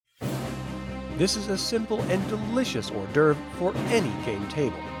This is a simple and delicious hors d'oeuvre for any game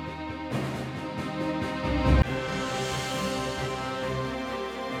table.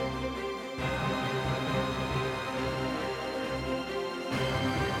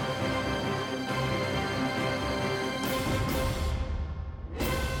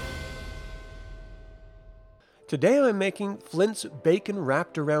 Today I'm making Flint's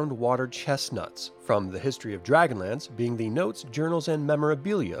Bacon-Wrapped-Around-Water-Chestnuts, from the History of Dragonlance being the Notes, Journals, and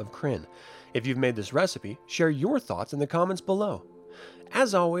Memorabilia of Krynn. If you've made this recipe, share your thoughts in the comments below.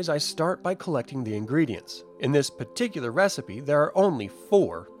 As always, I start by collecting the ingredients. In this particular recipe, there are only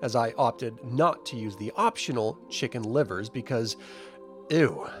 4, as I opted not to use the optional chicken livers because,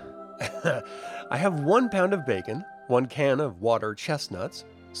 ew. I have 1 pound of bacon, 1 can of water chestnuts,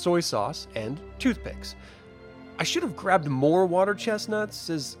 soy sauce, and toothpicks. I should have grabbed more water chestnuts,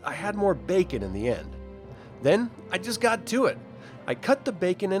 as I had more bacon in the end. Then I just got to it. I cut the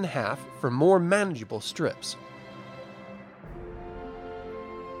bacon in half for more manageable strips.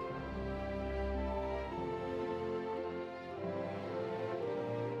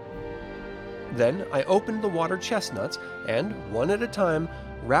 Then I opened the water chestnuts and, one at a time,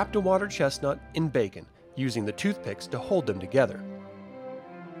 wrapped a water chestnut in bacon, using the toothpicks to hold them together.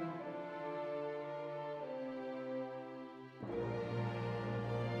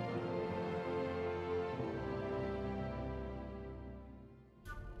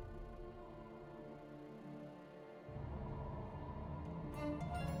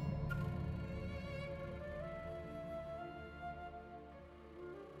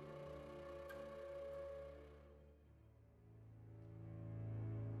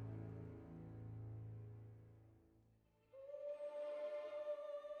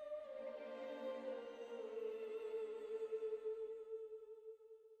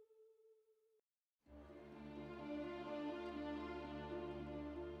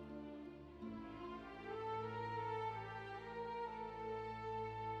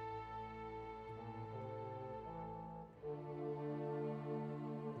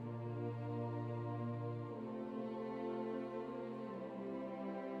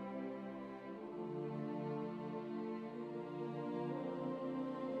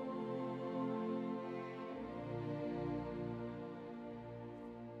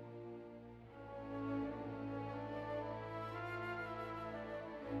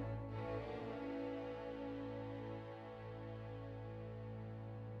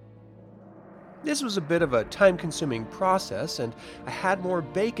 This was a bit of a time-consuming process, and I had more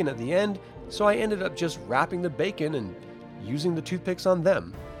bacon at the end, so I ended up just wrapping the bacon and using the toothpicks on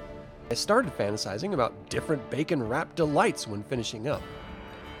them. I started fantasizing about different bacon-wrapped delights when finishing up.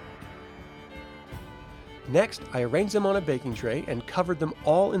 Next, I arranged them on a baking tray and covered them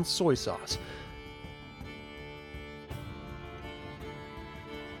all in soy sauce.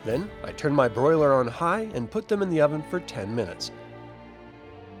 Then, I turned my broiler on high and put them in the oven for 10 minutes.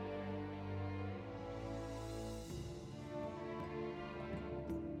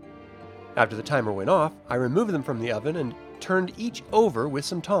 After the timer went off, I removed them from the oven and turned each over with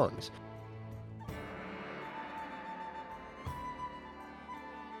some tongs.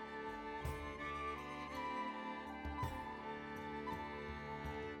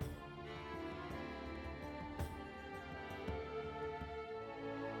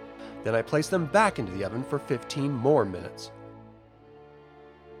 Then I placed them back into the oven for 15 more minutes.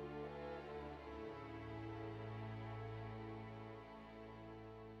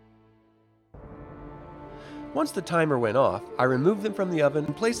 Once the timer went off, I removed them from the oven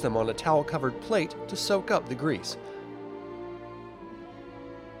and placed them on a towel-covered plate to soak up the grease.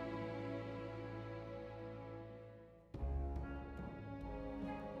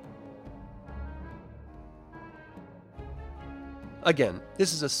 Again,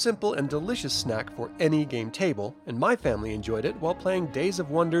 this is a simple and delicious snack for any game table, and my family enjoyed it while playing Days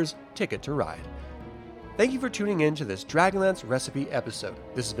of Wonder's Ticket to Ride. Thank you for tuning in to this Dragonlance recipe episode.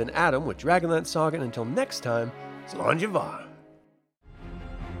 This has been Adam with Dragonlance Saga, and until next time, Slàinte mhath.